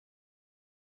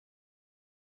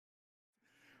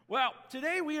Well,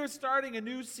 today we are starting a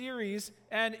new series,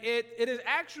 and it is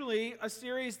actually a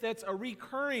series that's a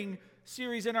recurring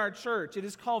series in our church. It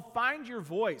is called Find Your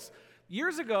Voice.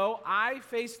 Years ago, I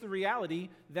faced the reality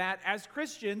that as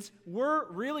Christians,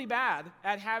 we're really bad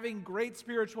at having great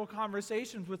spiritual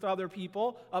conversations with other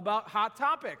people about hot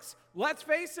topics. Let's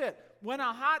face it, when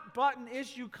a hot button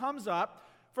issue comes up,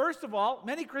 first of all,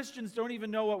 many Christians don't even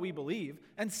know what we believe.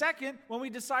 And second, when we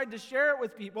decide to share it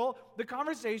with people, the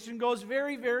conversation goes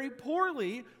very, very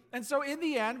poorly. And so in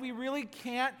the end, we really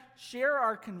can't share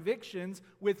our convictions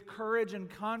with courage and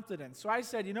confidence. So I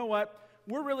said, you know what?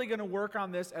 We're really going to work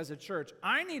on this as a church.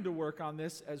 I need to work on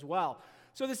this as well.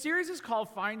 So the series is called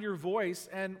Find Your Voice.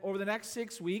 And over the next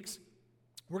 6 weeks,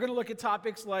 we're going to look at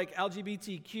topics like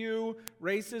LGBTQ,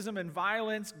 racism and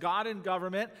violence, God and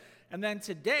government. And then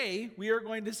today, we are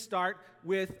going to start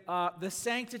with the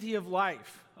sanctity of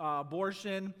life,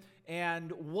 abortion,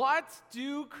 and what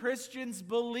do Christians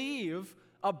believe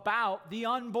about the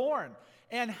unborn?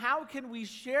 And how can we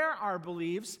share our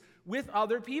beliefs with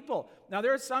other people? Now,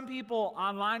 there are some people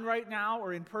online right now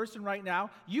or in person right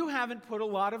now, you haven't put a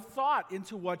lot of thought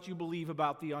into what you believe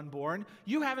about the unborn.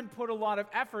 You haven't put a lot of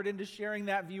effort into sharing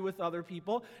that view with other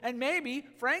people. And maybe,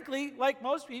 frankly, like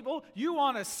most people, you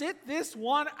want to sit this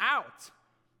one out.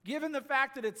 Given the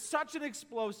fact that it's such an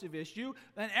explosive issue,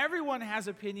 and everyone has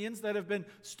opinions that have been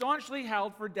staunchly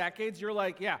held for decades, you're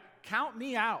like, yeah, count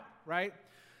me out, right?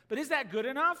 But is that good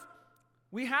enough?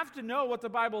 We have to know what the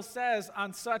Bible says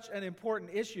on such an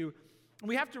important issue.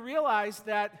 We have to realize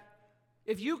that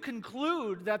if you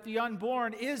conclude that the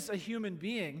unborn is a human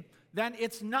being, then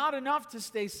it's not enough to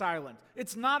stay silent.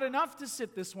 It's not enough to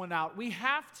sit this one out. We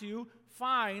have to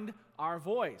find our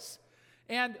voice.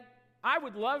 And I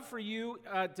would love for you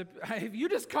if you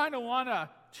just kind of want to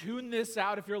tune this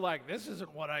out, if you're like, this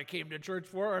isn't what I came to church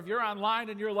for, or if you're online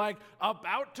and you're like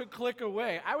about to click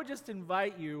away, I would just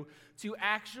invite you to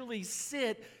actually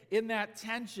sit in that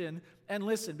tension and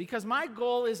listen, because my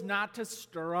goal is not to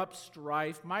stir up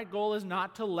strife. My goal is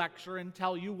not to lecture and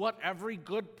tell you what every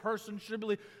good person should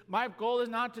believe. My goal is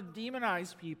not to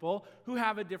demonize people who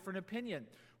have a different opinion.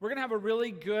 We're going to have a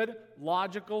really good,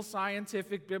 logical,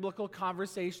 scientific, biblical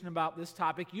conversation about this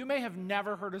topic. You may have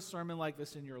never heard a sermon like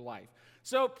this in your life.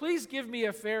 So please give me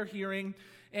a fair hearing.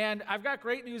 And I've got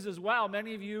great news as well.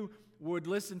 Many of you would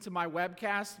listen to my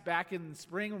webcast back in the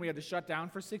spring when we had to shut down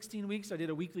for 16 weeks. I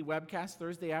did a weekly webcast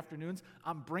Thursday afternoons.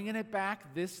 I'm bringing it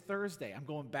back this Thursday. I'm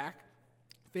going back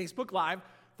Facebook Live,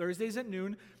 Thursdays at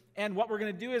noon. And what we're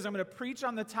going to do is I'm going to preach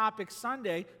on the topic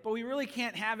Sunday, but we really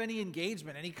can't have any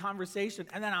engagement, any conversation.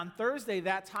 And then on Thursday,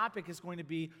 that topic is going to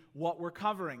be what we're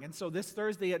covering. And so this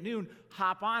Thursday at noon,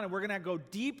 hop on, and we're going to go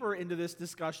deeper into this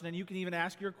discussion. And you can even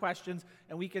ask your questions,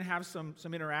 and we can have some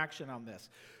interaction on this.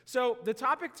 So the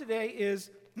topic today is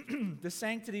the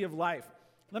sanctity of life.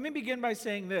 Let me begin by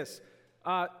saying this.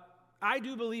 I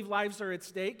do believe lives are at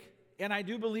stake, and I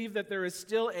do believe that there is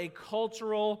still a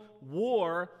cultural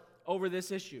war over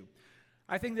this issue.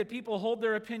 I think that people hold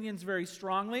their opinions very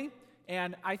strongly,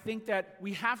 and I think that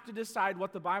we have to decide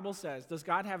what the Bible says. Does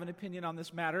God have an opinion on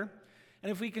this matter?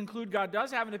 And if we conclude God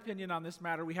does have an opinion on this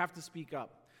matter, we have to speak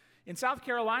up. In South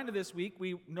Carolina this week,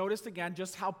 we noticed again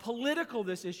just how political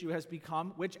this issue has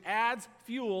become, which adds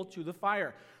fuel to the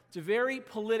fire. It's a very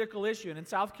political issue. And in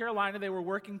South Carolina, they were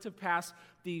working to pass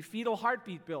the fetal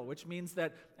heartbeat bill, which means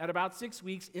that at about 6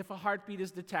 weeks, if a heartbeat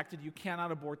is detected, you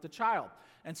cannot abort the child.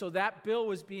 And so that bill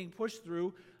was being pushed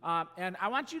through. And I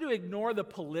want you to ignore the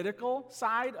political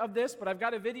side of this, but I've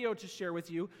got a video to share with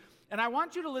you. And I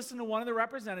want you to listen to one of the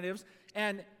representatives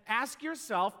and ask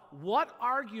yourself, what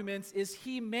arguments is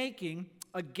he making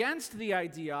against the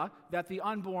idea that the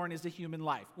unborn is a human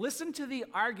life? Listen to the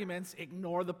arguments,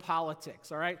 ignore the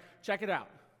politics, all right? Check it out.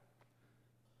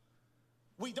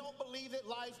 We don't believe that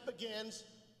life begins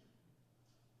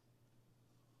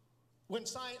when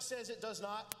science says it does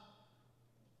not,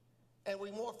 and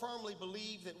we more firmly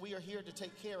believe that we are here to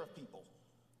take care of people.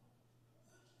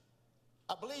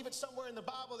 I believe it's somewhere in the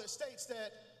Bible that states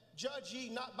that judge ye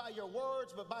not by your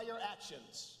words, but by your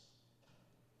actions.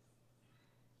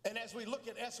 And as we look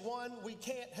at S1, we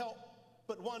can't help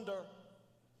but wonder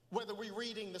whether we're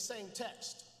reading the same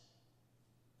text.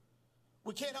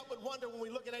 We can't help but wonder when we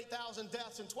look at 8,000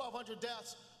 deaths and 1,200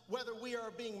 deaths, whether we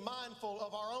are being mindful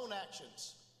of our own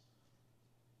actions.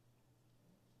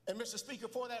 And Mr. Speaker,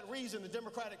 for that reason, the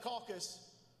Democratic caucus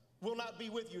will not be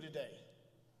with you today.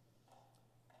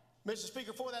 Mr.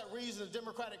 Speaker, for that reason, the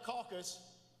Democratic caucus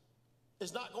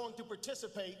is not going to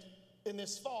participate in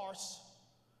this farce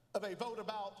of a vote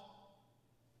about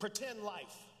pretend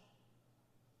life.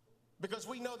 Because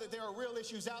we know that there are real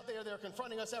issues out there that are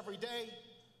confronting us every day.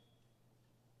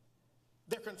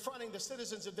 They're confronting the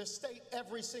citizens of this state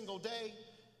every single day.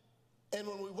 And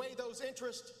when we weigh those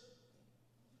interests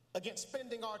against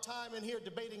spending our time in here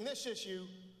debating this issue,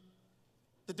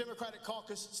 the Democratic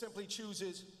caucus simply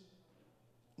chooses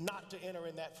not to enter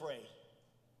in that fray.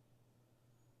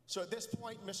 So at this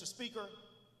point, Mr. Speaker,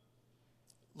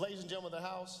 ladies and gentlemen of the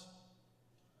House,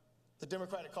 the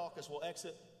Democratic caucus will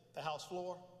exit the House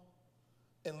floor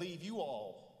and leave you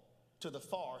all to the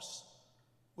farce,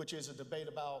 which is a debate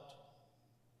about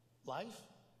life.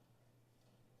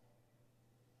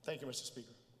 Thank you, Mr.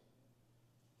 Speaker.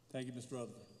 Thank you, Mr.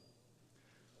 Rutherford.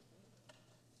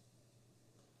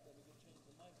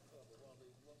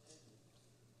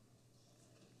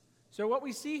 So what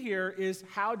we see here is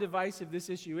how divisive this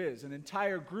issue is. An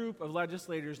entire group of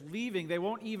legislators leaving. They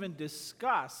won't even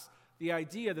discuss the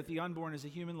idea that the unborn is a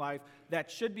human life that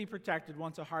should be protected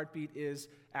once a heartbeat is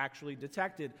actually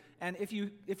detected. And if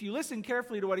you listen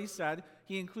carefully to what he said,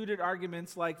 he included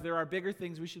arguments like there are bigger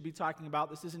things we should be talking about.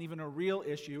 This isn't even a real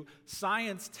issue.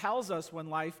 Science tells us when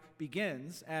life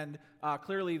begins, and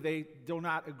clearly they do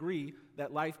not agree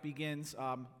that life begins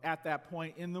at that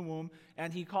point in the womb.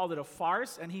 And he called it a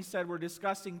farce, and he said we're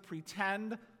discussing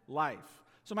pretend life.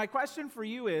 So my question for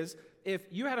you is, if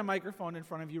you had a microphone in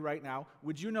front of you right now,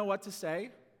 would you know what to say?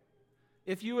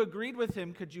 If you agreed with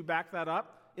him, could you back that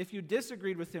up? If you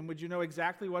disagreed with him, would you know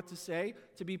exactly what to say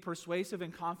to be persuasive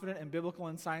and confident and biblical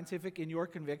and scientific in your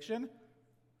conviction?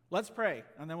 Let's pray,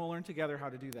 and then we'll learn together how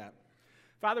to do that.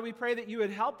 Father, we pray that you would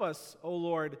help us, O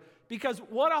Lord, because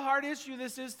what a hard issue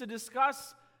this is to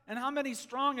discuss, and how many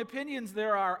strong opinions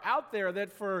there are out there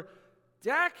that for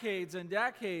decades and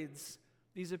decades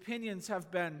these opinions have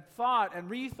been thought and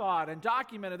rethought and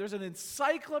documented. There's an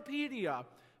encyclopedia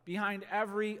behind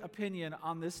every opinion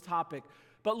on this topic.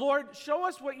 But Lord, show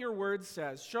us what your word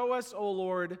says. Show us, O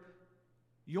Lord,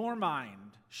 your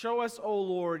mind. Show us, O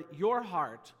Lord, your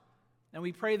heart. And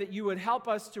we pray that you would help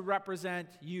us to represent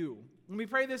you. And we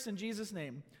pray this in Jesus'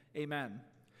 name. Amen.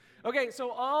 Okay, so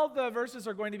all the verses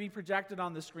are going to be projected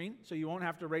on the screen, so you won't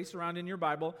have to race around in your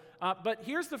Bible. But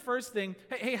here's the first thing.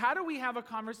 Hey, how do we have a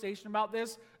conversation about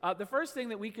this? The first thing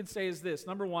that we could say is this.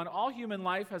 Number one, all human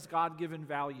life has God-given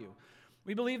value.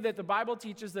 We believe that the Bible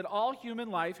teaches that all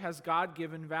human life has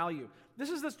God-given value.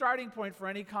 This is the starting point for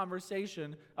any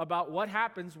conversation about what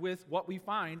happens with what we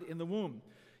find in the womb.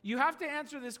 You have to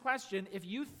answer this question if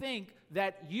you think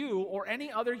that you or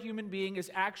any other human being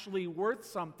is actually worth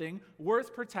something,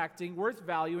 worth protecting, worth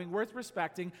valuing, worth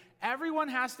respecting. Everyone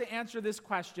has to answer this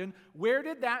question: where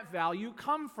did that value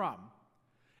come from?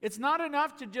 It's not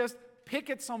enough to just pick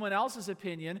at someone else's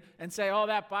opinion and say, oh,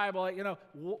 that Bible,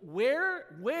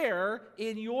 where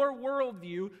in your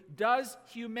worldview does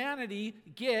humanity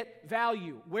get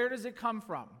value? Where does it come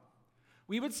from?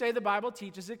 We would say the Bible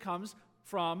teaches it comes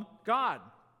from God.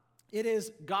 It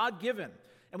is God-given.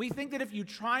 And we think that if you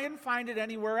try and find it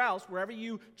anywhere else, wherever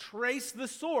you trace the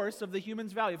source of the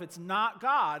human's value, if it's not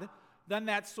God, then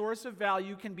that source of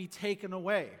value can be taken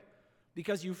away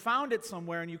because you found it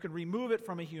somewhere and you can remove it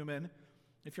from a human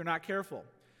if you're not careful.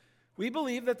 We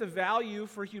believe that the value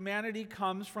for humanity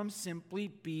comes from simply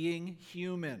being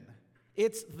human.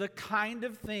 It's the kind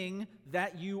of thing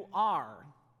that you are.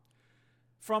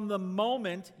 From the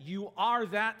moment you are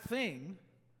that thing,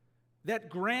 that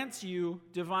grants you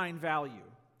divine value.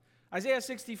 Isaiah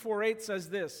 64:8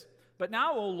 says this, "But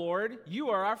now, O Lord,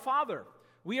 you are our Father.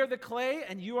 We are the clay,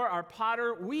 and you are our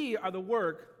potter. We are the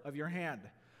work of your hand."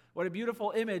 What a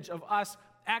beautiful image of us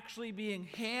actually being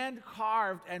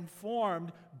hand-carved and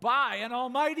formed by an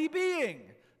almighty being.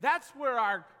 That's where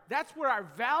our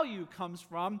value comes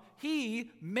from.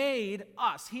 He made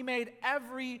us. He made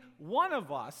every one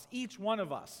of us, each one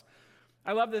of us.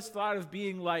 I love this thought of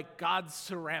being like God's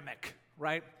ceramic,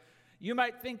 right? You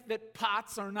might think that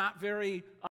pots are not very,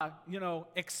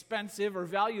 expensive or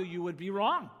value. You would be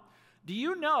wrong. Do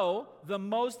you know the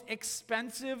most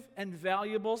expensive and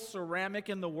valuable ceramic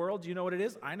in the world? Do you know what it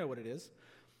is? I know what it is.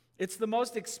 It's the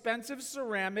most expensive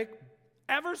ceramic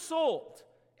ever sold.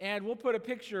 And we'll put a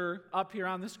picture up here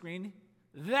on the screen.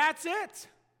 That's it.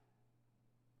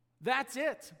 That's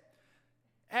it.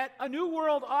 At a New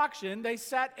World auction, they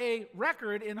set a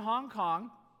record in Hong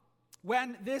Kong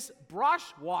when this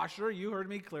brush washer, you heard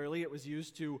me clearly, it was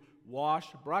used to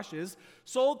wash brushes,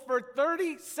 sold for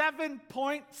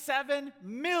 $37.7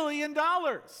 million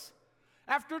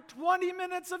after 20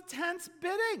 minutes of tense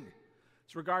bidding.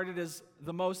 It's regarded as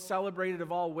the most celebrated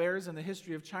of all wares in the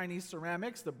history of Chinese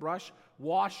ceramics, the brush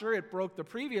washer. It broke the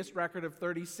previous record of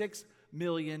 $36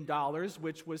 million,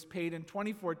 which was paid in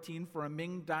 2014 for a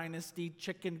Ming Dynasty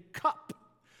chicken cup.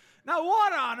 Now,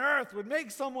 what on earth would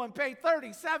make someone pay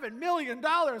 $37 million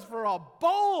for a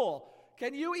bowl?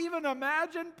 Can you even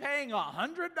imagine paying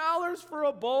 $100 for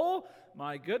a bowl?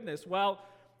 My goodness. Well,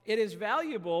 it is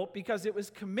valuable because it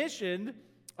was commissioned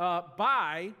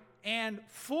by and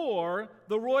for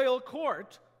the royal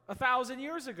court 1,000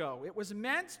 years ago. It was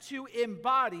meant to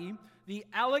embody the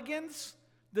elegance,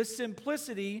 the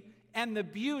simplicity, and the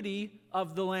beauty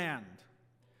of the land.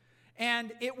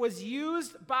 And it was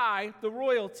used by the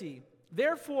royalty.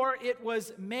 Therefore, it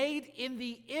was made in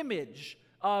the image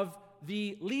of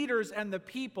the leaders and the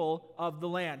people of the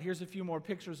land. Here's a few more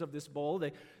pictures of this bowl.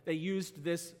 They used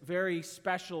this very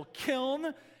special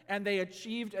kiln, and they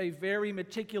achieved a very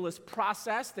meticulous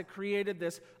process that created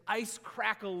this ice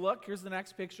crackle look. Here's the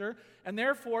next picture. And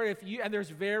therefore, and there's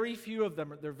very few of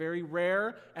them. They're very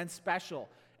rare and special.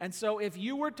 And so if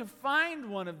you were to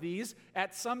find one of these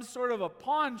at some sort of a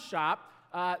pawn shop,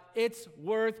 it's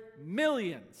worth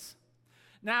millions.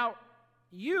 Now,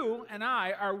 you and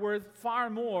I are worth far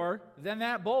more than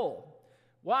that bowl.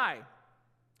 Why?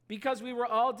 Because we were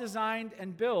all designed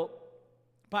and built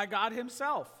by God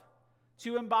Himself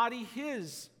to embody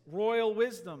His royal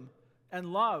wisdom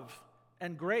and love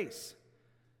and grace.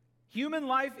 Human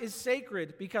life is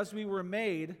sacred because we were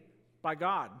made by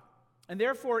God. And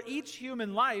therefore, each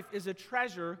human life is a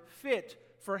treasure fit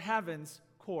for heaven's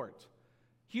court.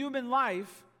 Human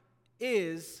life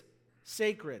is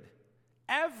sacred.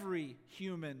 Every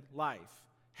human life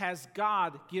has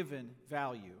God-given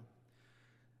value.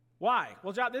 Why?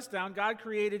 Well, jot this down. God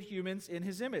created humans in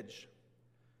His image.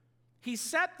 He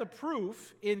set the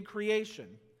proof in creation.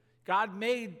 God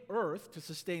made Earth to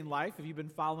sustain life. Have you been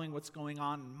following what's going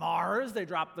on Mars? They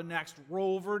dropped the next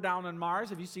rover down on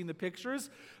Mars. Have you seen the pictures?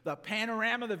 The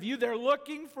panorama, the view. They're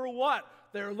looking for what?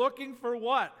 They're looking for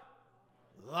what?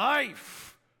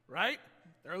 Life, right?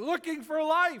 They're looking for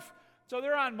life. So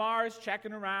they're on Mars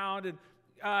checking around, and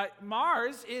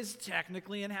Mars is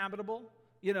technically inhabitable,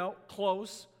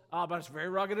 close, but it's very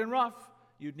rugged and rough.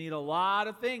 You'd need a lot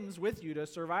of things with you to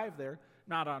survive there.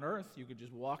 Not on Earth. You could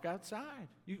just walk outside.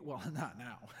 Well, not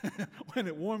now. When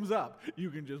it warms up, you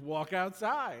can just walk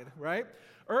outside, right?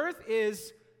 Earth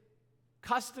is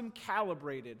custom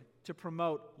calibrated to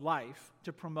promote life,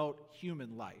 to promote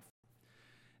human life.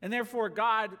 And therefore,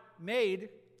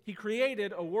 He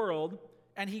created a world,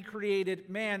 and He created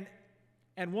man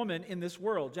and woman in this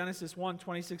world. Genesis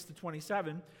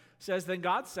 1:26-27 says, "Then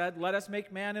God said, 'Let us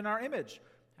make man in our image,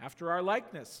 after our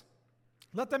likeness.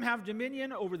 Let them have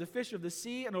dominion over the fish of the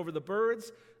sea and over the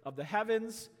birds of the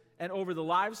heavens and over the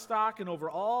livestock and over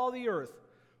all the earth,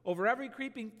 over every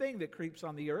creeping thing that creeps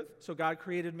on the earth.' So God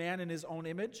created man in His own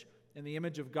image. In the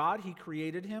image of God, He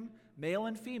created him. Male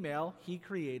and female, He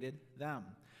created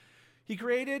them." He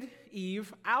created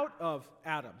Eve out of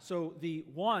Adam. So the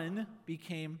one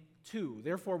became two.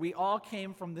 Therefore, we all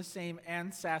came from the same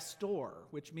ancestor,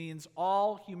 which means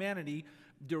all humanity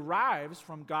derives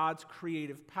from God's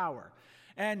creative power.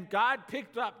 And God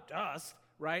picked up dust,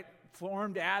 right?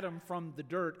 Formed Adam from the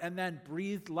dirt and then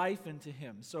breathed life into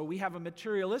him. So we have a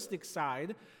materialistic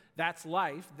side. That's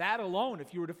life. That alone,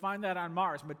 if you were to find that on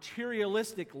Mars,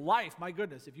 materialistic life, my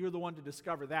goodness, if you were the one to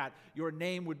discover that,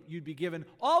 you'd be given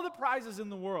all the prizes in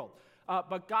the world.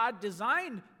 But God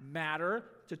designed matter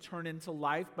to turn into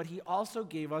life, but He also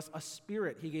gave us a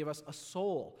spirit. He gave us a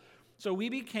soul. So we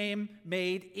became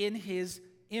made in His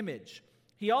image.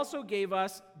 He also gave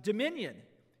us dominion.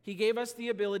 He gave us the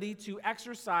ability to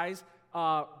exercise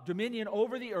dominion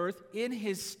over the earth in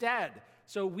His stead.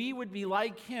 So we would be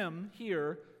like Him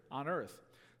here on earth.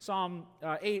 Psalm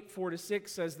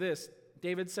 8:4-6 says this.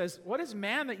 David says, "What is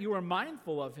man that you are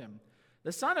mindful of him?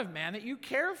 The son of man that you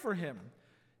care for him?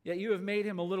 Yet you have made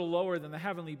him a little lower than the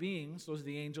heavenly beings," those are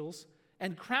the angels,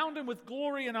 "and crowned him with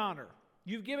glory and honor.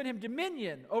 You've given him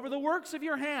dominion over the works of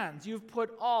your hands. You've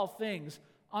put all things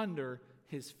under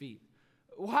his feet."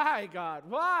 Why, God?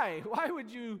 Why? Why would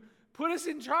you put us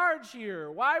in charge here?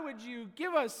 Why would you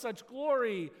give us such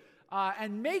glory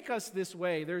and make us this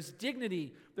way? There's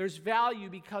dignity, there's value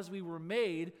because we were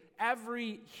made.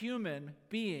 Every human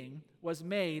being was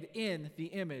made in the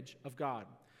image of God.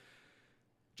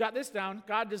 Jot this down.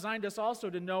 God designed us also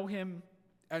to know Him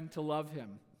and to love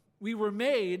Him. We were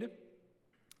made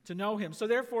to know Him. So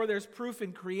therefore, there's proof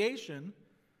in creation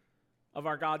of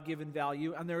our God-given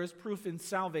value, and there is proof in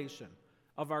salvation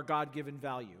of our God-given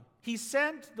value. He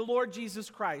sent the Lord Jesus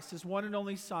Christ, His one and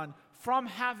only Son, from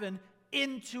heaven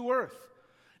into earth.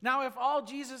 Now, if all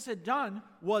Jesus had done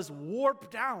was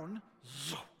warp down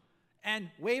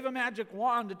and wave a magic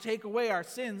wand to take away our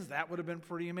sins, that would have been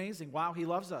pretty amazing. Wow, He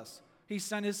loves us. He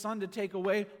sent His Son to take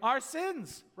away our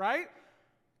sins, right?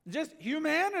 Just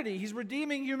humanity. He's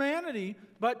redeeming humanity,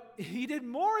 but He did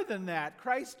more than that.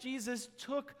 Christ Jesus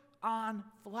took on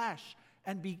flesh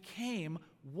and became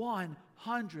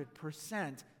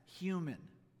 100% human.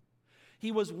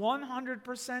 He was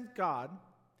 100% God,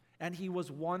 and he was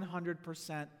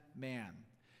 100% man.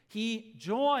 He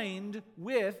joined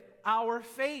with our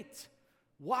fate.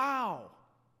 Wow.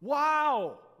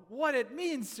 Wow. What it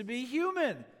means to be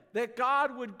human. That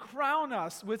God would crown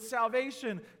us with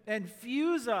salvation and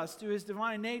fuse us to his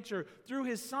divine nature through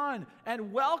his Son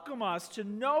and welcome us to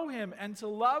know him and to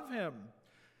love him.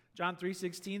 John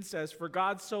 3:16 says, "For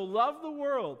God so loved the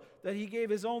world that he gave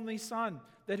his only Son,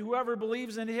 that whoever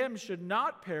believes in him should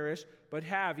not perish, but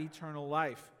have eternal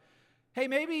life." Hey,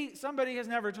 maybe somebody has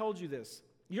never told you this.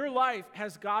 Your life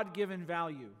has God-given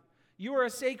value. You are a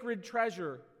sacred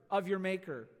treasure of your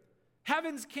Maker.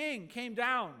 Heaven's King came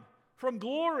down from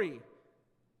glory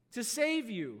to save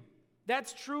you.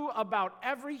 That's true about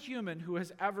every human who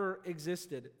has ever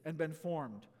existed and been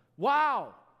formed.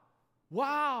 Wow!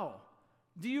 Wow!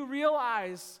 Do you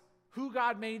realize who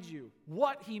God made you,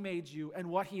 what he made you,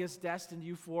 and what he has destined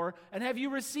you for? And have you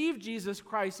received Jesus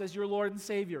Christ as your Lord and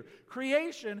Savior?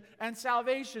 Creation and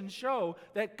salvation show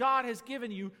that God has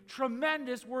given you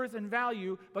tremendous worth and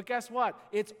value, but guess what?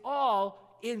 It's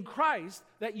all in Christ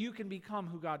that you can become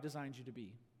who God designed you to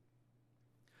be.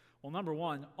 Well, number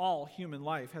one, all human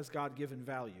life has God-given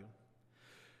value.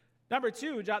 Number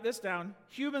two, jot this down,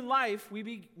 human life, we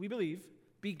believe,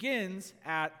 begins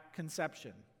at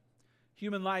conception.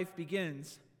 Human life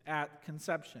begins at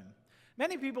conception.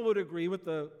 Many people would agree with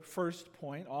the first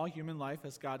point, all human life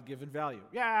has God-given value.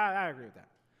 Yeah, I agree with that.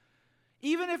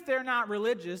 Even if they're not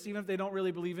religious, even if they don't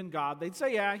really believe in God, they'd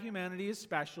say, yeah, humanity is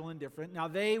special and different. Now,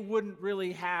 they wouldn't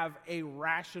really have a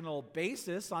rational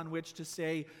basis on which to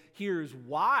say, here's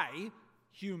why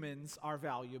humans are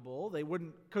valuable. They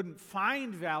couldn't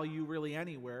find value really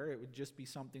anywhere. It would just be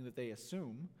something that they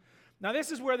assume. Now,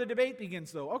 this is where the debate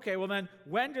begins, though. Okay, well then,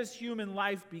 when does human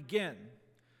life begin?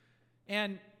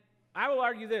 And I will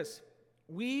argue this.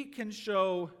 We can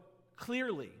show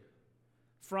clearly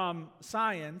from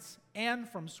science and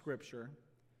from Scripture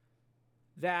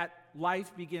that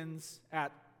life begins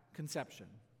at conception.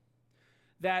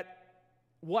 That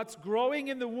what's growing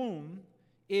in the womb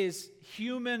is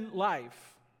human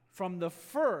life from the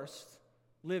first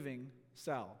living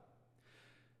cell.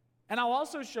 And I'll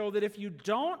also show that if you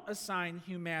don't assign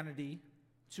humanity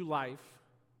to life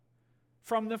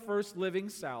from the first living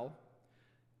cell,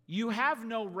 you have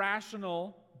no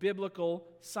rational, biblical,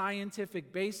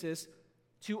 scientific basis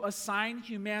to assign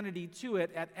humanity to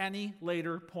it at any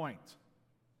later point.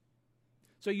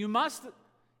 So you must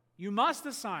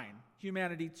assign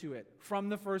humanity to it from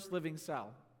the first living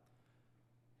cell.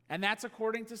 And that's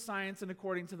according to science and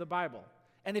according to the Bible.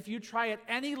 And if you try at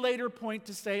any later point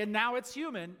to say, and now it's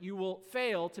human, you will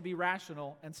fail to be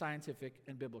rational and scientific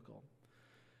and biblical.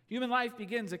 Human life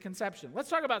begins at conception. Let's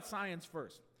talk about science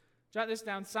first. Jot this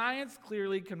down. Science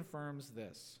clearly confirms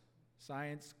this.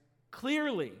 Science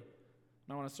clearly,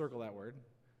 I want to circle that word,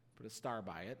 put a star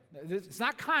by it. It's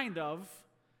not kind of,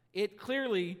 it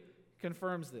clearly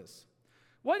confirms this.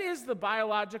 What is the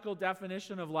biological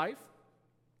definition of life?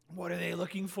 What are they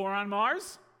looking for on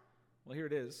Mars? Well, here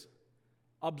it is.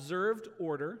 Observed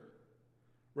order,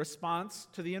 response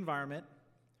to the environment,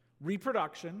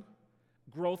 reproduction,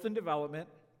 growth and development,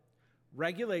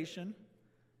 regulation,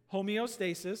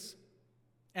 homeostasis,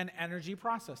 and energy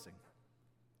processing.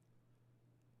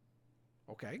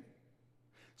 Okay.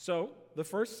 So, the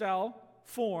first cell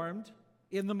formed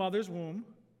in the mother's womb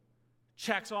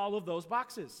checks all of those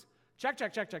boxes. Check,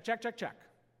 check, check, check, check, check, check.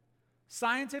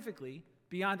 Scientifically,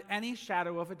 beyond any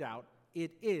shadow of a doubt,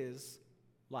 it is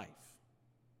life.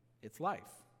 It's life.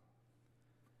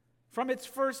 From its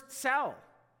first cell,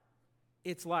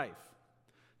 it's life.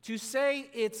 To say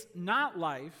it's not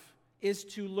life is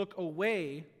to look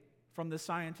away from the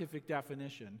scientific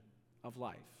definition of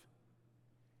life.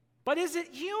 But is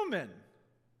it human?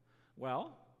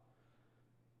 Well,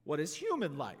 what is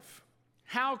human life?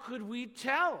 How could we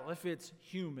tell if it's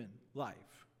human life?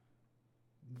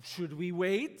 Should we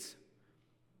wait?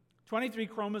 23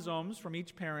 chromosomes from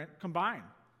each parent combine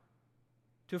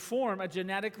to form a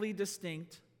genetically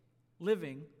distinct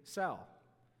living cell.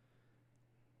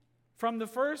 From the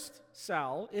first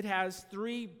cell, it has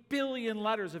 3 billion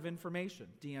letters of information,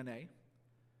 DNA,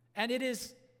 and it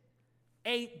is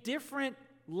a different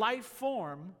life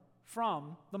form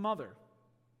from the mother.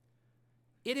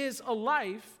 It is a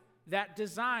life that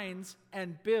designs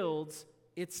and builds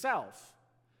itself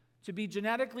to be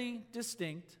genetically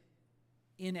distinct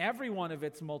in every one of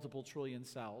its multiple trillion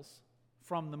cells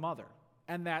from the mother.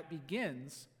 And that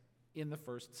begins in the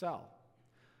first cell.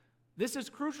 This is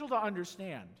crucial to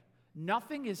understand.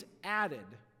 Nothing is added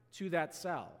to that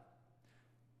cell.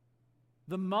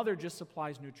 The mother just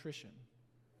supplies nutrition.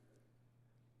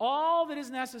 All that is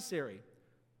necessary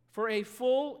for a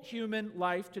full human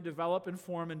life to develop and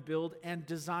form and build and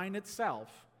design itself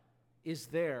is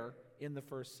there in the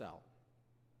first cell.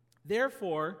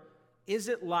 Therefore, is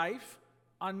it life?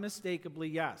 Unmistakably,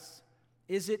 yes.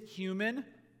 Is it human?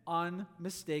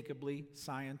 Unmistakably,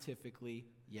 scientifically,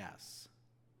 yes.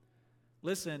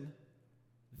 Listen,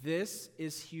 this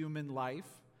is human life,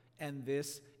 and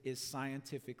this is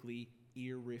scientifically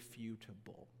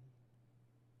irrefutable.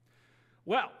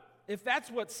 Well, if that's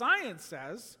what science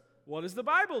says, what does the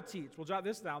Bible teach? We'll jot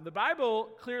this down. The Bible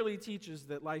clearly teaches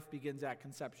that life begins at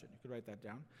conception. You could write that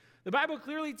down. The Bible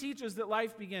clearly teaches that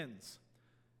life begins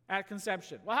at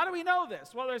conception. Well, how do we know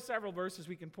this? Well, there's several verses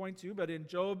we can point to, but in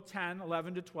Job 10,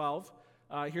 11 to 12,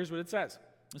 here's what it says.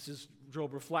 This is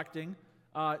Job reflecting.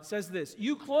 It says this,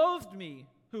 "You clothed me,"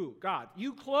 who? God.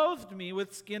 "You clothed me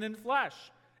with skin and flesh,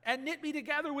 and knit me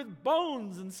together with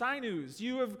bones and sinews.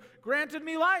 You have granted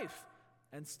me life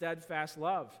and steadfast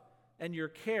love, and your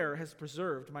care has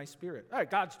preserved my spirit." All right,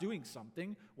 God's doing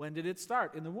something. When did it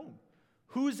start? In the womb.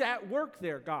 Who's at work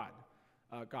there? God.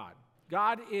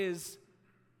 God is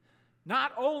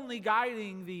not only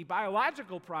guiding the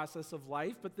biological process of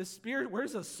life, but the spirit. Where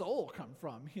does a soul come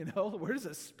from? Where does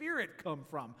a spirit come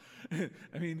from?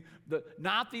 I mean,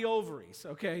 not the ovaries,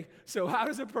 okay? So how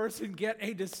does a person get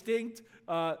a distinct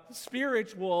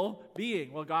spiritual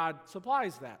being? Well, God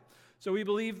supplies that. So we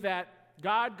believe that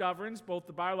God governs both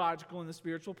the biological and the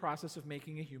spiritual process of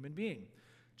making a human being.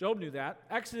 Job knew that.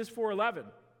 Exodus 4:11.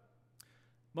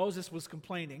 Moses was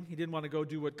complaining. He didn't want to go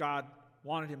do what God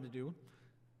wanted him to do.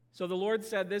 So the Lord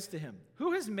said this to him,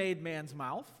 "Who has made man's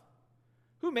mouth?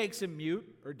 Who makes him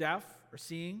mute or deaf or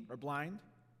seeing or blind?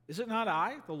 Is it not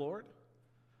I, the Lord?"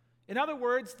 In other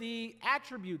words, the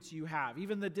attributes you have,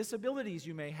 even the disabilities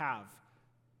you may have,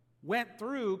 went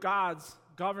through God's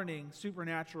governing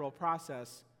supernatural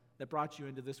process that brought you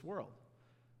into this world.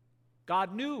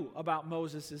 God knew about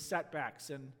Moses' setbacks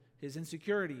and his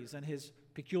insecurities and his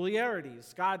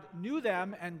peculiarities. God knew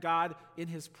them, and God, in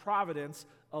his providence,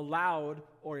 allowed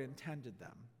or intended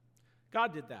them.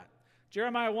 God did that.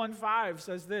 Jeremiah 1:5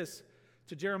 says this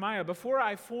to Jeremiah, "Before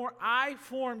I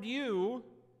formed you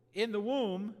in the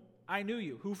womb, I knew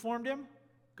you." Who formed him?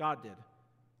 God did.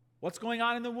 What's going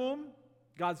on in the womb?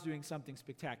 God's doing something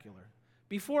spectacular.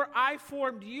 "Before I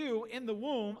formed you in the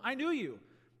womb, I knew you.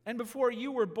 And before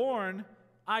you were born,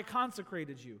 I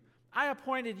consecrated you. I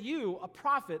appointed you a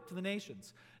prophet to the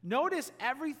nations." Notice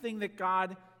everything that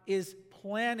God is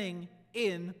planning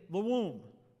in the womb.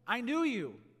 I knew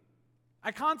you.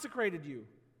 I consecrated you.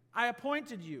 I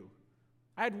appointed you.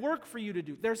 I had work for you to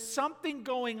do. There's something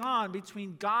going on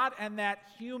between God and that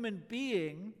human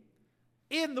being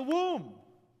in the womb.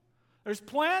 There's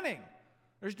planning.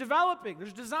 There's developing.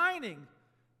 There's designing.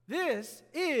 This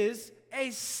is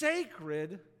a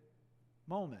sacred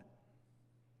moment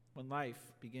when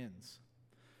life begins.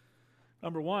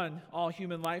 Number one, all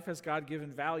human life has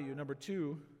God-given value. Number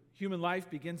two, human life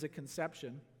begins at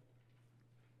conception.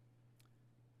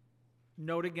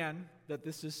 Note again that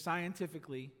this is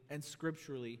scientifically and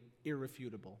scripturally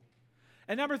irrefutable.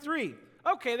 And number three,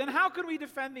 okay, then how can we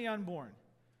defend the unborn?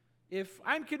 If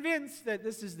I'm convinced that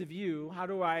this is the view, how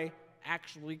do I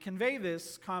actually convey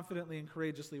this confidently and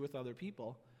courageously with other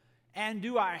people? And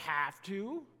do I have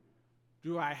to?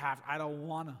 I don't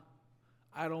want to.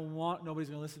 Nobody's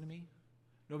going to listen to me.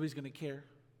 Nobody's going to care.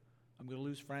 I'm going to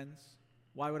lose friends.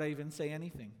 Why would I even say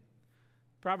anything?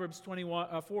 Proverbs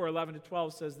 4:11 to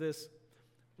 12 says this,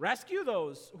 "Rescue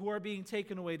those who are being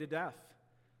taken away to death.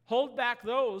 Hold back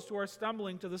those who are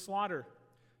stumbling to the slaughter.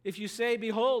 If you say,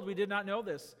 'Behold, we did not know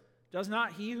this,' does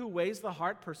not he who weighs the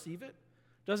heart perceive it?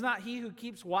 Does not he who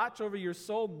keeps watch over your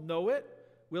soul know it?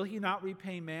 Will he not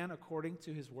repay man according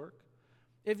to his work?"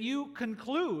 If you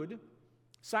conclude,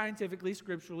 scientifically,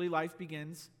 scripturally, life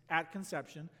begins at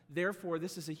conception, therefore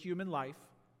this is a human life,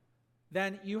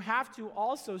 then you have to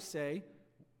also say,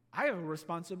 I have a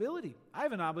responsibility. I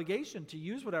have an obligation to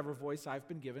use whatever voice I've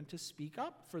been given to speak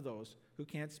up for those who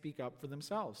can't speak up for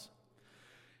themselves.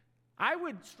 I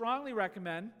would strongly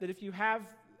recommend that if you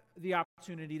have the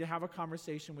opportunity to have a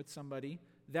conversation with somebody,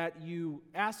 that you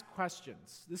ask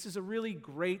questions. This is a really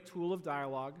great tool of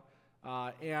dialogue,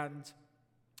 and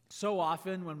so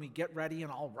often when we get ready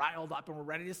and all riled up and we're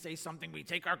ready to say something, we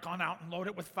take our gun out and load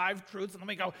it with 5 truths, and then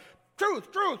we go, truth,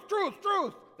 truth, truth,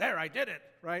 truth. There, I did it,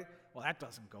 right? Well, that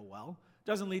doesn't go well.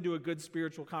 Doesn't lead to a good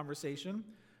spiritual conversation.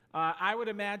 I would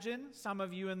imagine some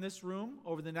of you in this room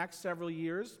over the next several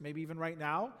years, maybe even right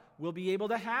now, will be able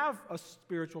to have a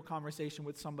spiritual conversation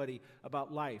with somebody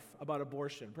about life, about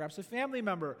abortion. Perhaps a family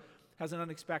member has an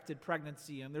unexpected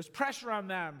pregnancy and there's pressure on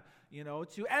them,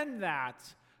 to end that.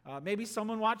 Maybe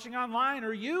someone watching online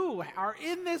or you are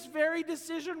in this very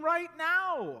decision right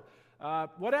now.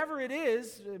 Whatever it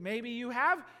is, maybe you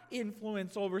have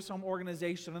influence over some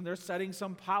organization and they're setting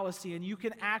some policy and you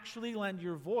can actually lend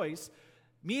your voice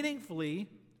meaningfully,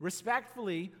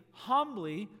 respectfully,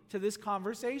 humbly to this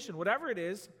conversation. Whatever it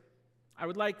is, I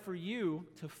would like for you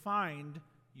to find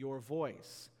your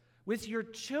voice. With your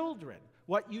children,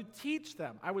 what you teach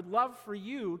them, I would love for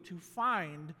you to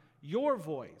find your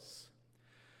voice.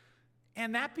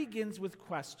 And that begins with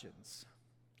questions.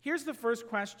 Here's the first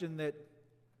question that,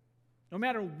 no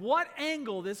matter what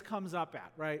angle this comes up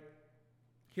at, right?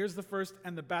 Here's the first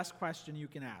and the best question you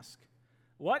can ask.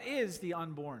 What is the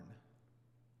unborn?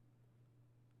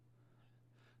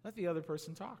 Let the other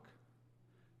person talk.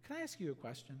 Can I ask you a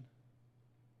question?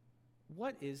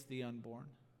 What is the unborn?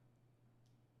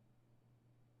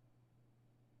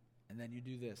 And then you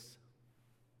do this.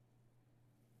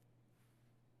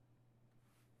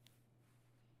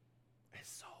 It's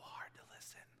so hard to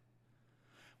listen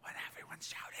when everyone's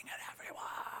shouting at everyone.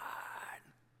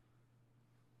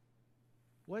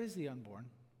 What is the unborn?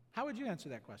 How would you answer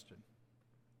that question?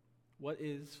 What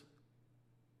is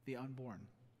the unborn?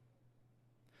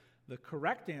 The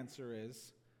correct answer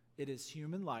is, it is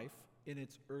human life in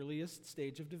its earliest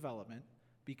stage of development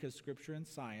because Scripture and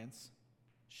science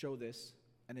show this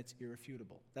and it's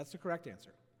irrefutable. That's the correct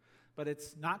answer. But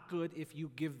it's not good if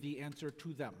you give the answer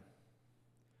to them.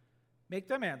 Make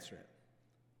them answer it.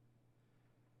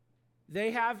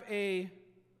 They have a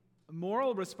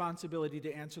moral responsibility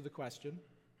to answer the question.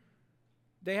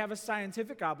 They have a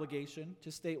scientific obligation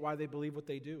to state why they believe what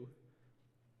they do.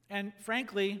 And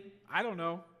frankly, I don't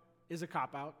know, is a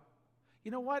cop-out.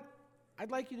 You know what?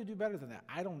 I'd like you to do better than that.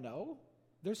 I don't know.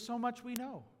 There's so much we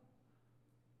know.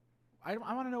 I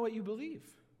want to know what you believe.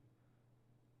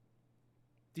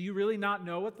 Do you really not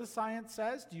know what the science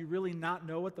says? Do you really not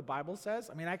know what the Bible says?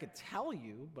 I mean, I could tell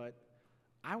you, but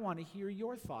I want to hear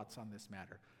your thoughts on this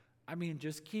matter. I mean,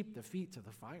 just keep the feet to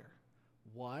the fire.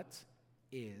 What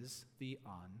is the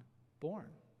unborn?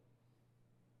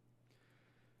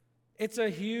 It's a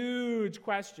huge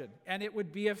question, and it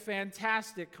would be a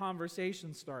fantastic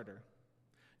conversation starter.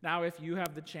 Now, if you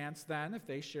have the chance then, if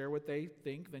they share what they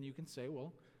think, then you can say,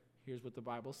 well, here's what the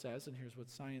Bible says, and here's what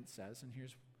science says, and I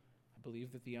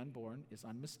believe that the unborn is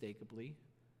unmistakably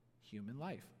human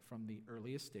life from the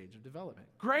earliest stage of development.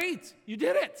 Great! You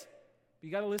did it! But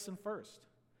you got to listen first.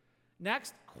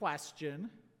 Next question.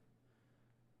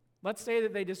 Let's say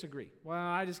that they disagree. Well,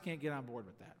 I just can't get on board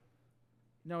with that.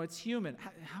 No, it's human.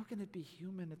 How can it be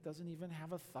human? It doesn't even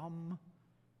have a thumb.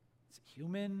 It's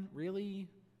human? Really?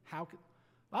 A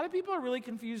lot of people are really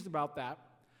confused about that.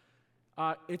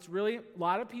 A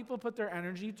lot of people put their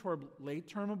energy toward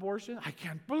late-term abortion. I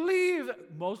can't believe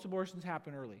that most abortions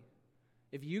happen early.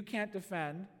 If you can't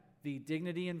defend the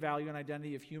dignity and value and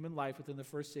identity of human life within the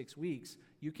first 6 weeks,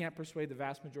 you can't persuade the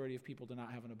vast majority of people to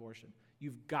not have an abortion.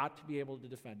 You've got to be able to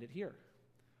defend it here.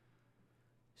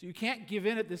 So you can't give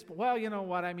in at this point. Well, you know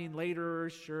what, I mean, later,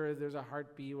 sure, there's a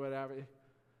heartbeat, whatever.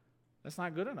 That's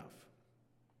not good enough.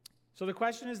 So the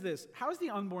question is this: how is the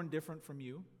unborn different from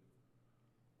you?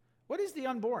 What is the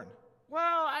unborn?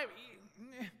 Well,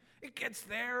 it gets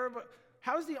there, but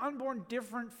how is the unborn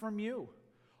different from you?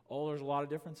 Oh, there's a lot of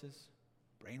differences.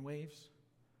 Brain waves.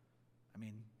 I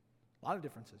mean, a lot of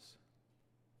differences.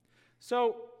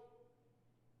 So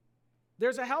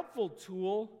there's a helpful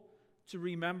tool to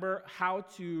remember how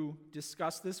to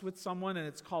discuss this with someone, and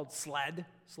it's called SLED.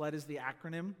 SLED is the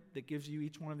acronym that gives you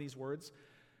each one of these words.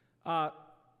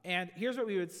 And here's what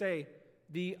we would say.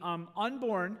 The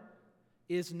unborn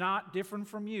is not different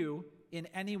from you in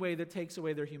any way that takes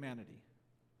away their humanity.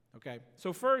 Okay?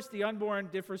 So first, the unborn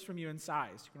differs from you in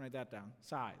size. You can write that down.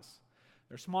 Size.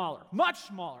 They're smaller. Much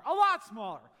smaller. A lot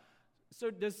smaller. So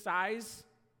does size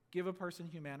give a person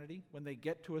humanity when they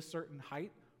get to a certain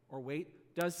height or weight?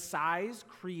 Does size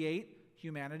create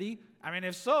humanity? I mean,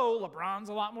 if so, LeBron's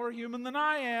a lot more human than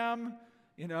I am,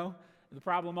 you know. The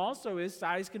problem also is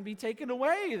size can be taken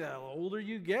away. The older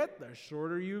you get, the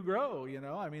shorter you grow, you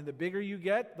know. I mean, the bigger you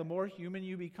get, the more human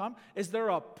you become. Is there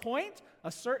a point,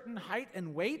 a certain height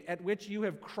and weight at which you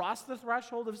have crossed the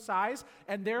threshold of size,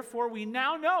 and therefore we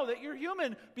now know that you're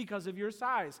human because of your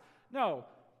size? No.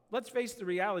 Let's face the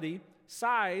reality.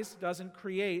 Size doesn't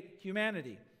create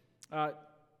humanity. LeBron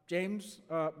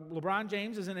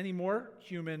James isn't any more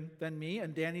human than me,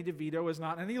 and Danny DeVito is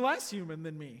not any less human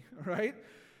than me, right?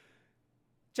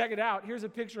 Check it out. Here's a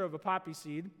picture of a poppy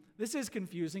seed. This is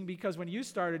confusing because when you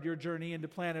started your journey into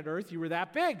planet Earth, you were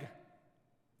that big.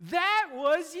 That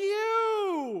was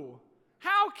you!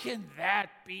 How can that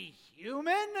be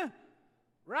human?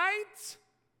 Right?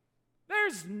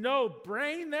 There's no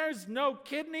brain, there's no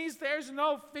kidneys, there's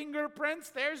no fingerprints,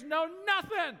 there's no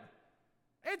nothing.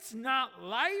 It's not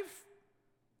life.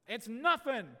 It's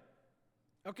nothing.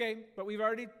 Okay, but we've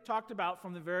already talked about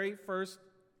from the very first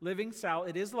living cell,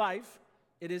 it is life,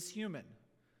 it is human.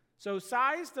 So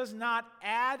size does not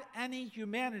add any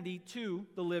humanity to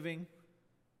the living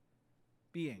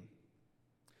being.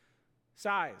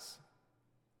 Size.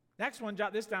 Next one,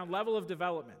 jot this down, level of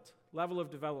development. Level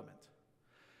of development.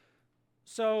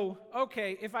 So,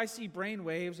 okay, if I see brain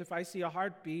waves, if I see a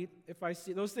heartbeat, if I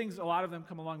see those things, a lot of them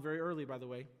come along very early, by the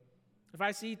way. If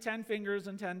I see 10 fingers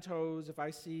and 10 toes, if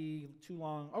I see too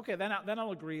long, okay, then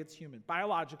I'll agree it's human.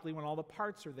 Biologically, when all the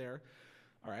parts are there,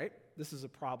 all right, this is a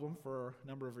problem for a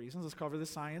number of reasons. Let's cover the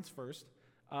science first.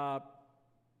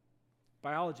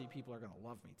 Biology people are going to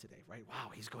love me today, right? Wow,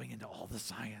 he's going into all the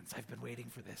science. I've been waiting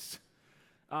for this.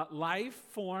 Life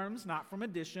forms not from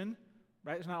addition,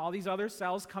 right? There's not all these other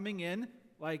cells coming in,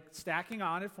 like stacking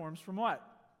on. It forms from what?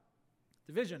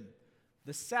 Division.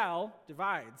 The cell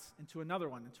divides into another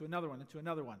one, into another one, into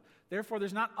another one. Therefore,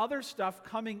 there's not other stuff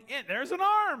coming in. There's an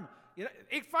arm.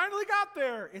 It finally got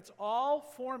there. It's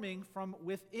all forming from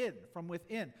within, from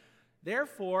within.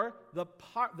 Therefore, the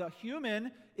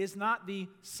human is not the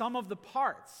sum of the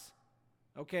parts.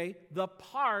 Okay? The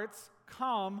parts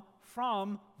come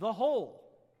from the whole,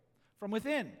 from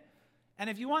within. And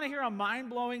if you want to hear a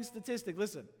mind-blowing statistic,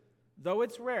 listen, though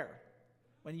it's rare,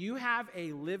 when you have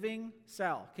a living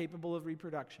cell capable of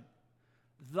reproduction,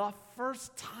 the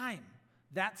first time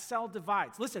that cell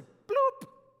divides, listen, bloop,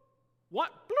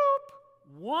 what,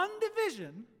 bloop, one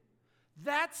division,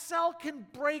 that cell can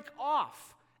break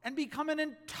off and become an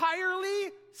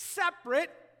entirely separate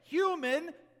human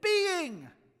being,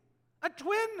 a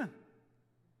twin.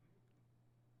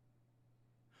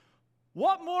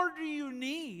 What more do you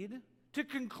need to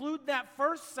conclude that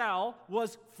first cell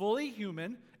was fully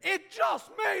human? It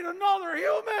just made another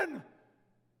human.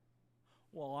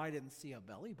 Well, I didn't see a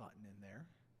belly button in there.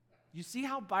 You see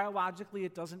how biologically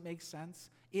it doesn't make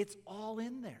sense? It's all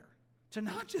in there to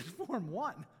not just form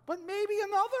one, but maybe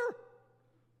another.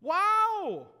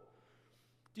 Wow.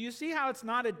 Do you see how it's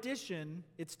not addition,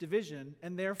 it's division,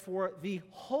 and therefore the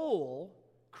whole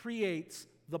creates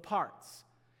the parts?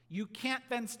 You can't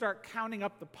then start counting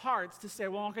up the parts to say,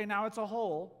 well, okay, now it's a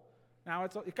whole. Now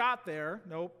it got there.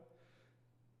 Nope.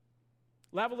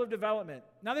 Level of development.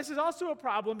 Now, this is also a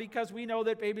problem because we know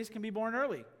that babies can be born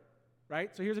early,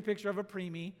 right? So here's a picture of a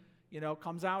preemie,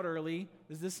 comes out early.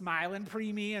 There's this smiling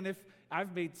preemie, and if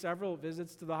I've made several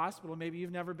visits to the hospital, maybe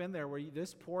you've never been there, where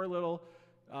this poor little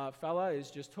fella is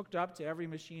just hooked up to every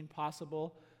machine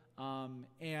possible,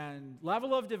 and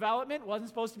level of development wasn't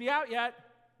supposed to be out yet,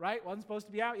 right? Wasn't supposed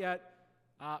to be out yet.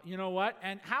 You know what?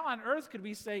 And how on earth could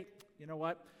we say, you know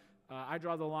what? I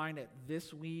draw the line at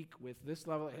this week with this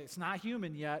level. It's not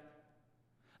human yet.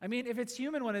 I mean, if it's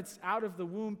human when it's out of the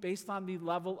womb based on the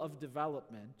level of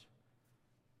development,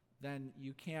 then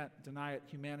you can't deny it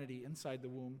humanity inside the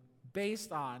womb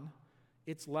based on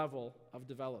its level of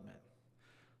development.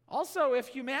 Also, if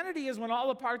humanity is when all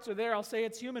the parts are there, I'll say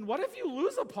it's human. What if you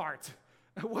lose a part?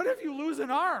 What if you lose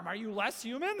an arm? Are you less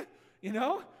human?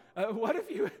 What if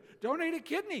you donate a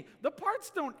kidney? The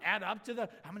parts don't add up to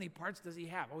how many parts does he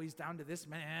have? Oh, he's down to this,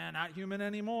 man, not human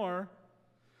anymore.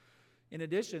 In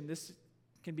addition, this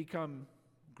can become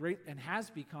great and has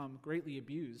become greatly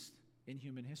abused in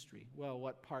human history. Well,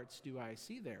 what parts do I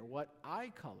see there? What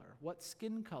eye color? What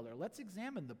skin color? Let's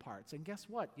examine the parts. And guess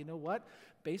what? You know what?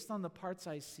 Based on the parts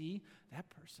I see, that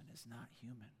person is not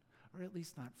human, or at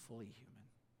least not fully human.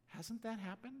 Hasn't that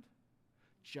happened?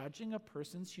 Judging a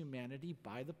person's humanity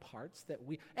by the parts that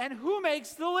we... And who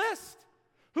makes the list?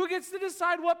 Who gets to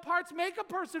decide what parts make a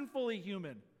person fully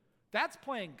human? That's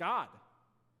playing God.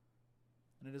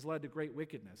 And it has led to great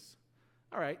wickedness.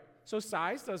 All right, so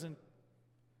size doesn't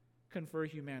confer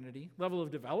humanity. Level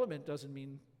of development doesn't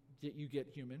mean that you get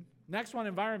human. Next one,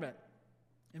 environment.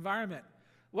 Environment.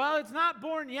 Well, it's not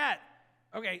born yet.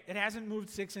 Okay, it hasn't moved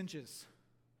 6 inches.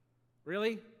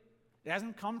 Really? It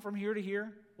hasn't come from here to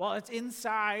here? Well, it's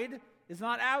inside. It's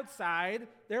not outside.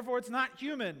 Therefore, it's not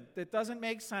human. That doesn't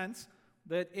make sense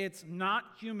that it's not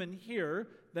human here.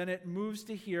 Then it moves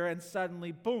to here, and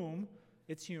suddenly, boom,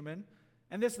 it's human.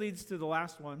 And this leads to the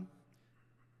last one,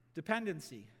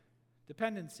 dependency.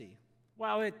 Dependency.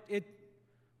 Well,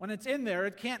 when it's in there,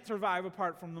 it can't survive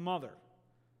apart from the mother.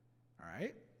 All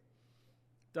right?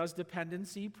 Does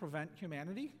dependency prevent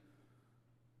humanity?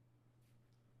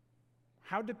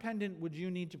 How dependent would you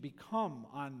need to become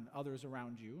on others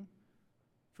around you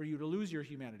for you to lose your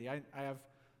humanity? I have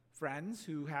friends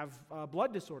who have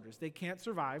blood disorders. They can't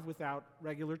survive without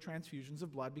regular transfusions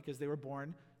of blood because they were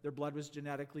born, their blood was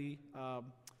genetically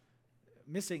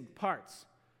missing parts.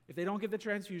 If they don't get the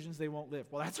transfusions, they won't live.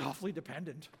 Well, that's awfully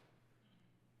dependent.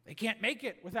 They can't make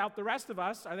it without the rest of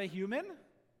us. Are they human?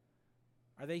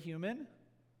 Are they human?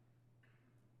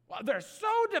 Well, they're so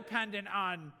dependent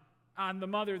on the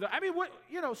mother.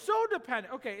 So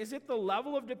dependent. Okay, is it the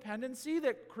level of dependency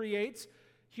that creates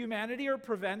humanity or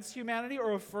prevents humanity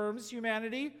or affirms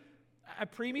humanity?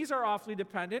 Preemies are awfully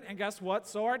dependent, and guess what?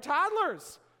 So are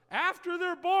toddlers. After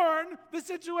they're born, the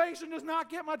situation does not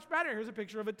get much better. Here's a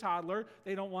picture of a toddler.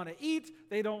 They don't want to eat.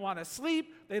 They don't want to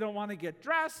sleep. They don't want to get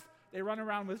dressed. They run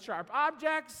around with sharp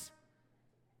objects.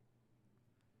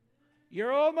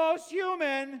 You're almost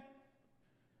human.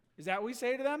 Is that what we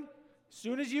say to them? As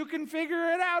soon as you can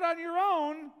figure it out on your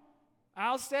own,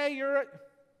 I'll say you're...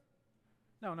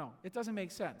 No, it doesn't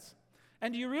make sense.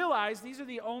 And do you realize these are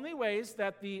the only ways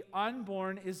that the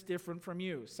unborn is different from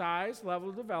you? Size, level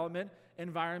of development,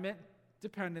 environment,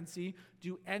 dependency.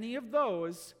 Do any of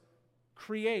those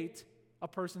create a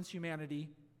person's humanity?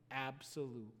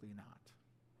 Absolutely not.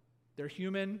 They're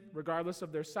human regardless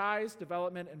of their size,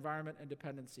 development, environment, and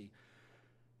dependency.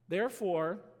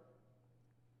 Therefore,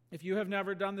 if you have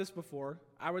never done this before,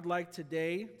 I would like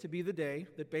today to be the day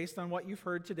that, based on what you've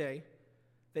heard today,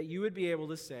 that you would be able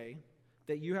to say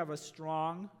that you have a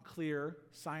strong, clear,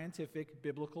 scientific,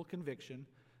 biblical conviction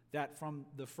that from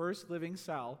the first living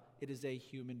cell, it is a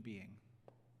human being.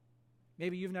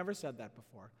 Maybe you've never said that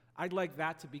before. I'd like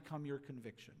that to become your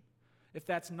conviction. If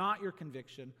that's not your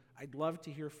conviction, I'd love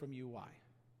to hear from you why.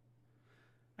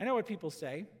 I know what people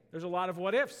say. There's a lot of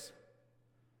what ifs.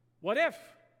 What if?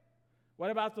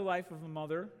 What about the life of a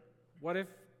mother? What if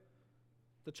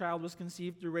the child was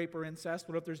conceived through rape or incest?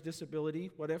 What if there's disability?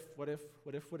 What if?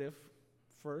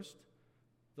 First,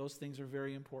 those things are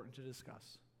very important to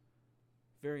discuss.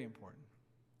 Very important.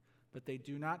 But they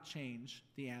do not change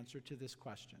the answer to this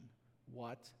question.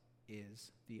 What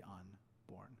is the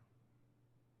unborn?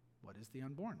 What is the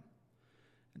unborn?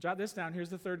 And jot this down. Here's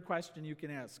the third question you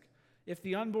can ask. If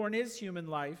the unborn is human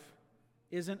life,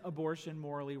 isn't abortion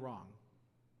morally wrong?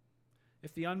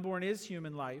 If the unborn is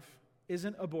human life,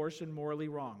 isn't abortion morally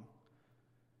wrong?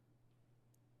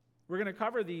 We're going to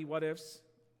cover the what ifs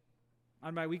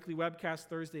on my weekly webcast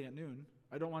Thursday at noon.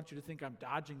 I don't want you to think I'm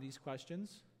dodging these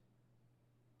questions.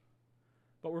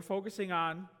 But we're focusing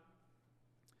on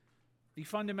the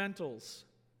fundamentals.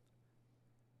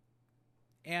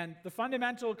 And the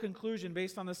fundamental conclusion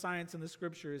based on the science and the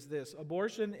scripture is this: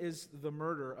 abortion is the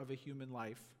murder of a human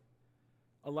life,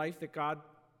 a life that God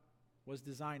was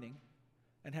designing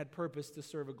and had purpose to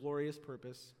serve a glorious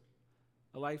purpose,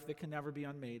 a life that can never be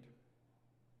unmade.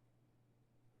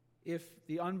 If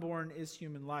the unborn is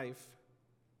human life,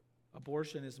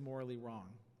 abortion is morally wrong.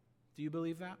 Do you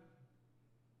believe that?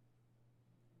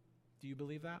 Do you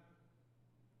believe that?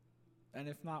 And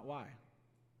if not, why?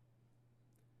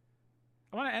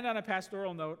 I want to end on a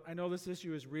pastoral note. I know this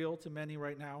issue is real to many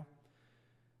right now.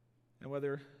 And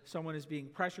whether someone is being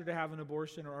pressured to have an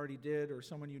abortion or already did, or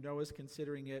someone you know is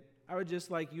considering it, I would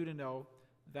just like you to know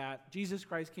that Jesus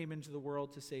Christ came into the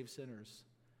world to save sinners.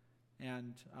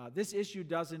 And this issue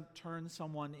doesn't turn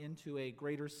someone into a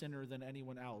greater sinner than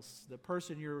anyone else. The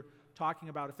person you're talking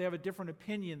about, if they have a different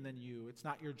opinion than you, it's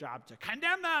not your job to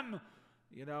condemn them,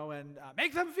 and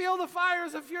make them feel the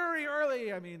fires of fury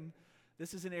early. I mean,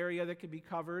 this is an area that can be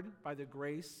covered by the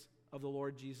grace of the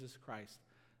Lord Jesus Christ.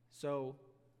 So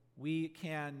we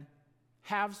can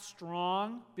have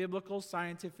strong biblical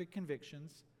scientific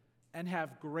convictions and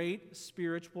have great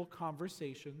spiritual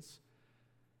conversations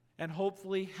and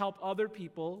hopefully help other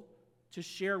people to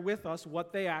share with us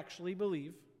what they actually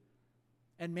believe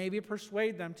and maybe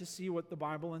persuade them to see what the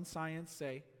Bible and science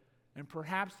say and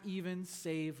perhaps even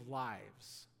save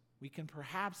lives. We can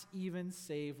perhaps even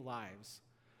save lives.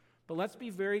 But let's be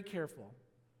very careful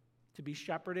to be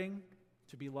shepherding,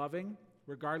 to be loving,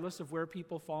 regardless of where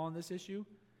people fall on this issue.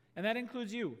 And that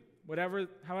includes you.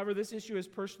 However this issue has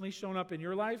personally shown up in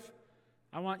your life,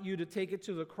 I want you to take it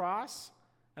to the cross,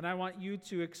 and I want you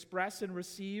to express and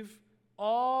receive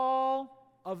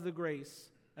all of the grace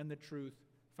and the truth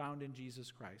found in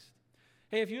Jesus Christ.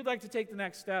 Hey, if you'd like to take the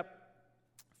next step,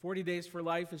 40 Days for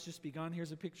Life has just begun.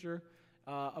 Here's a picture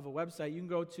of a website. You can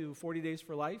go to 40 Days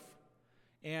for Life,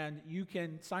 and you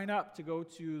can sign up to go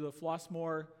to the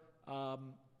Flossmoor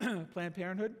Planned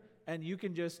Parenthood, and you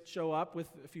can just show up with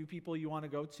a few people you want to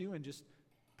go to and just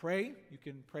pray. You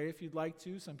can pray if you'd like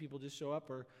to. Some people just show up,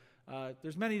 or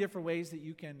there's many different ways that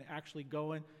you can actually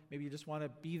go, and maybe you just want to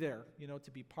be there,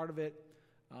 to be part of it.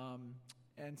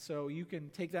 And so you can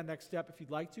take that next step if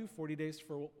you'd like to, 40 Days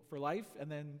for Life,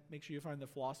 and then make sure you find the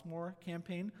Floss More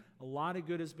campaign. A lot of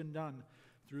good has been done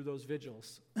through those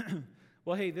vigils.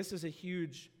 Well, hey, this is a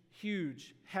huge,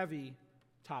 huge, heavy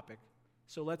topic.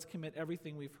 So let's commit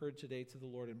everything we've heard today to the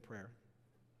Lord in prayer.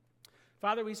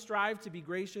 Father, we strive to be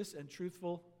gracious and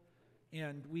truthful,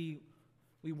 and we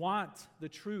want the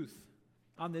truth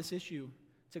on this issue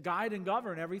to guide and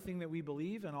govern everything that we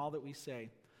believe and all that we say.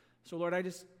 So, Lord, I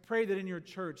just pray that in your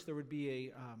church there would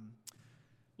be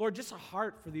Lord, just a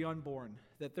heart for the unborn,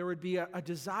 that there would be a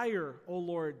desire, oh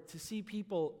Lord, to see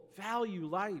people value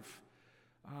life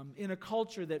in a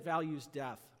culture that values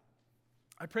death.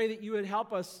 I pray that you would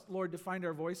help us, Lord, to find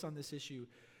our voice on this issue,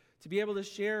 to be able to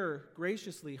share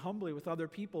graciously, humbly with other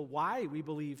people why we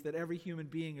believe that every human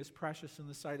being is precious in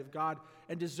the sight of God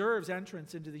and deserves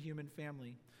entrance into the human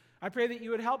family. I pray that you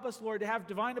would help us, Lord, to have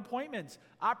divine appointments,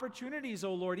 opportunities,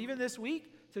 oh Lord, even this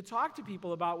week, to talk to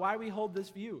people about why we hold this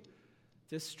view,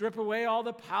 to strip away all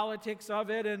the politics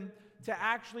of it and to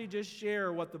actually just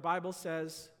share what the Bible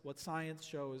says, what science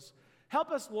shows. Help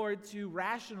us, Lord, to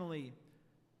rationally,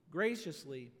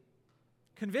 graciously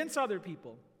convince other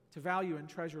people to value and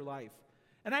treasure life.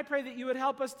 And I pray that you would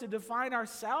help us to define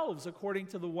ourselves according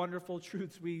to the wonderful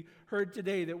truths we heard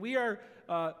today, that we are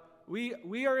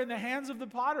in the hands of the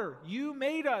potter. You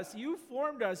made us, you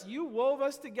formed us, you wove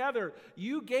us together,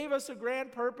 you gave us a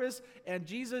grand purpose, and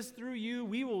Jesus, through you,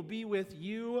 we will be with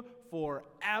you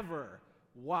forever.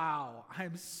 Wow,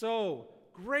 I'm so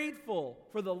grateful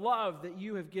for the love that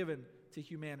you have given to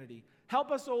humanity.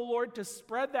 Help us, O Lord, to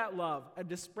spread that love and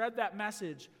to spread that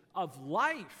message of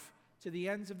life to the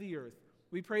ends of the earth.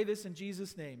 We pray this in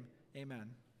Jesus' name.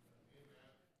 Amen.